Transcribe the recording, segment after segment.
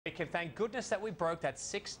Thank goodness that we broke that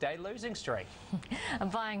 6-day losing streak. A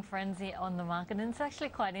buying frenzy on the market, and it's actually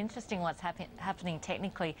quite interesting what's happening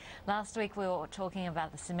technically. Last week we were talking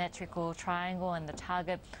about the symmetrical triangle and the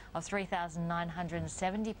target of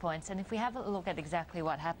 3,970 points, and if we have a look at exactly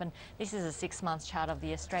what happened, this is a 6-month chart of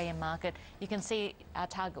the Australian market. You can see our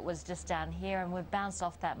target was just down here and we've bounced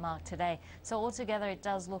off that mark today. So altogether it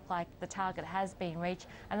does look like the target has been reached,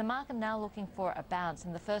 and the market now looking for a bounce,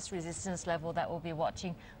 and the first resistance level that we'll be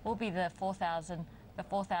watching will be the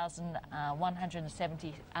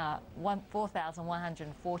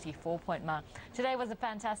 4,144 point mark. Today was a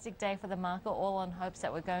fantastic day for the market, all on hopes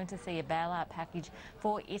that we're going to see a bailout package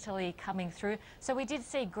for Italy coming through. So we did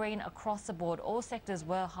see green across the board. All sectors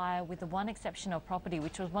were higher, with the one exception of property,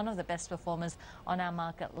 which was one of the best performers on our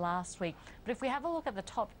market last week. But if we have a look at the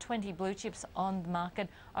top 20 blue chips on the market,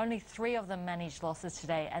 only 3 of them managed losses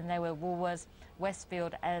today, and they were Woolworths,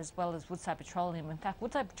 Westfield, as well as Woodside Petroleum. In fact,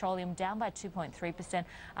 Woodside Petroleum down by 2.3%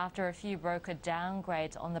 after a few broker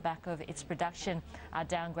downgrades on the back of its production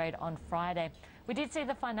downgrade on Friday. We did see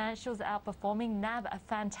the financials outperforming. NAB, a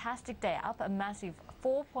fantastic day, up a massive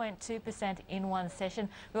 4.2% in one session.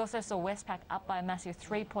 We also saw Westpac up by a massive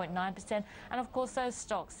 3.9%. And of course, those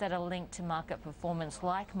stocks that are linked to market performance,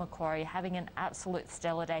 like Macquarie, having an absolute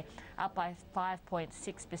stellar day, up by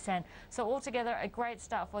 5.6%. So altogether, a great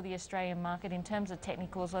start for the Australian market. In terms of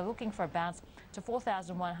technicals, we're looking for a bounce to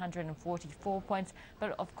 4,144 points.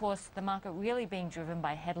 But of course, the market really being driven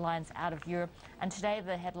by headlines out of Europe. And today,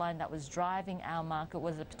 the headline that was driving our market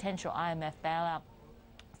was a potential IMF bailout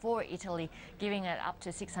for Italy, giving it up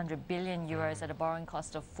to 600 billion euros at a borrowing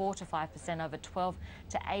cost of 4 to 5% over 12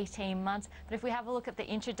 to 18 months. But if we have a look at the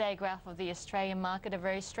intraday graph of the Australian market, a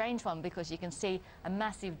very strange one, because you can see a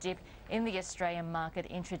massive dip in the Australian market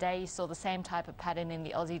intraday. You saw the same type of pattern in the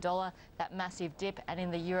Aussie dollar, that massive dip, and in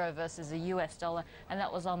the euro versus the US dollar, and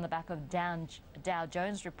that was on the back of Dow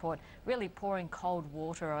Jones report, really pouring cold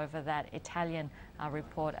water over that Italian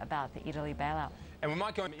report about the Italy bailout. And we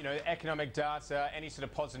might go on, economic data, any sort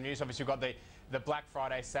of positive news. Obviously, we've got the Black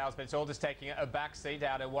Friday sales, but it's all just taking a back seat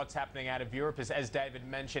out of what's happening out of Europe. As David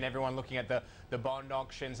mentioned, everyone looking at the bond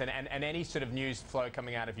auctions and any sort of news flow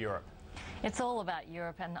coming out of Europe. It's all about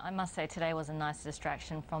Europe, and I must say today was a nice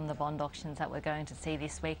distraction from the bond auctions that we're going to see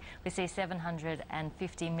this week. We see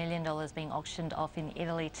 $750 million being auctioned off in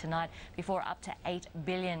Italy tonight, before up to 8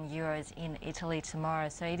 billion euros in Italy tomorrow.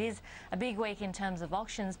 So it is a big week in terms of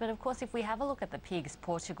auctions, but of course if we have a look at the PIGs,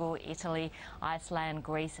 Portugal, Italy, Iceland,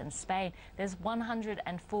 Greece and Spain, there's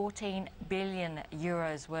 114 billion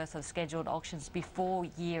euros worth of scheduled auctions before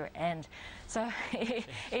year end. So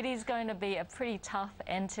it is going to be a pretty tough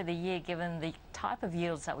end to the year, given the type of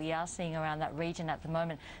yields that we are seeing around that region at the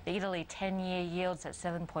moment. The Italy 10-year yields at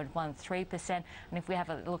 7.13%, and if we have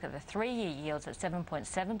a look at the 3-year yields at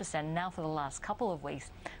 7.7%, now for the last couple of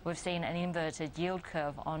weeks we've seen an inverted yield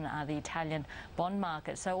curve on the Italian bond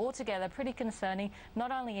market. So altogether pretty concerning.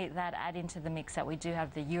 Not only that, add into the mix that we do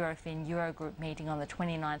have the Eurofin Eurogroup meeting on the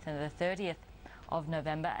 29th and the 30th of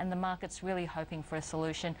November, and the market's really hoping for a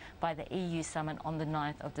solution by the EU summit on the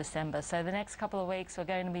 9th of December. So the next couple of weeks we're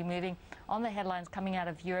going to be moving on the headlines coming out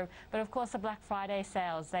of Europe, but of course the Black Friday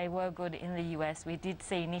sales, they were good in the US. We did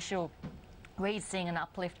see initial reads seeing an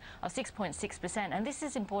uplift of 6.6%, and this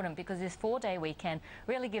is important because this 4-day weekend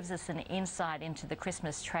really gives us an insight into the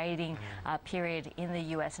Christmas trading period in the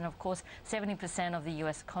US. And of course 70% of the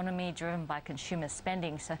US economy driven by consumer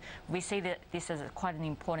spending, so we see that this as quite an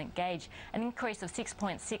important gauge. An increase of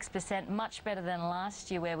 6.6%, much better than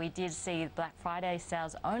last year, where we did see Black Friday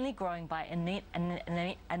sales only growing by an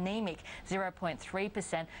anemic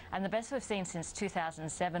 0.3%, and the best we've seen since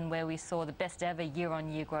 2007, where we saw the best ever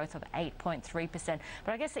year-on-year growth of 8.3%. But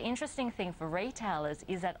I guess the interesting thing for retailers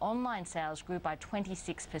is that online sales grew by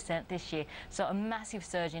 26% this year. So a massive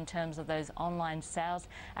surge in terms of those online sales,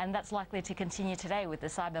 and that's likely to continue today with the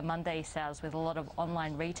Cyber Monday sales, with a lot of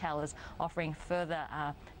online retailers offering further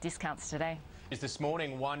discounts today. This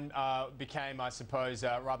morning, one became, I suppose,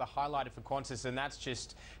 rather highlighted for Qantas, and that's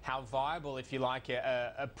just how viable, if you like,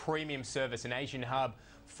 a premium service, an Asian hub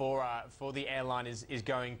for the airline is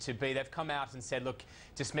going to be. They've come out and said, look,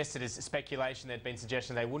 dismissed it as speculation. There'd been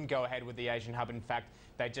suggestion they wouldn't go ahead with the Asian hub. In fact,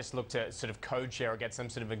 they just look to sort of code share or get some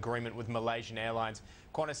sort of agreement with Malaysian Airlines.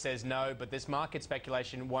 Qantas says no, but this market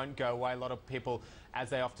speculation won't go away. A lot of people, as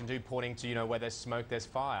they often do, pointing to, where there's smoke, there's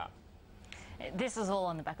fire. This is all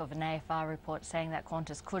on the back of an AFR report saying that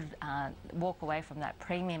Qantas could walk away from that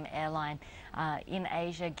premium airline in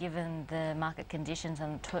Asia, given the market conditions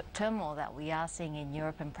and turmoil that we are seeing in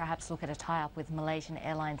Europe, and perhaps look at a tie-up with Malaysian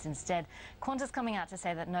Airlines instead. Qantas coming out to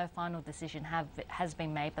say that no final decision has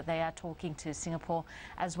been made, but they are talking to Singapore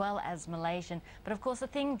as well as Malaysian. But of course, the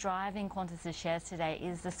thing driving Qantas's shares today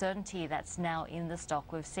is the certainty that's now in the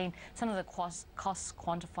stock. We've seen some of the costs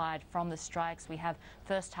quantified from the strikes. We have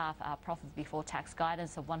first half profit before tax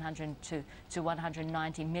guidance of $102 to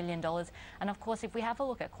 $190 million. And of course, if we have a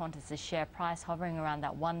look at Qantas's share price hovering around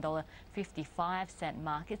that $1.55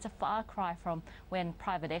 mark, it's a far cry from when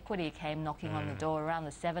private equity came knocking on the door around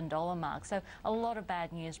the $7 mark. So a lot of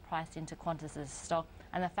bad news priced into Qantas's stock,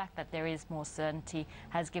 and the fact that there is more certainty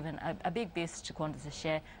has given a big boost to Qantas's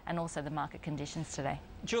share and also the market conditions today.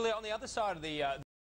 Julia, on the other side of the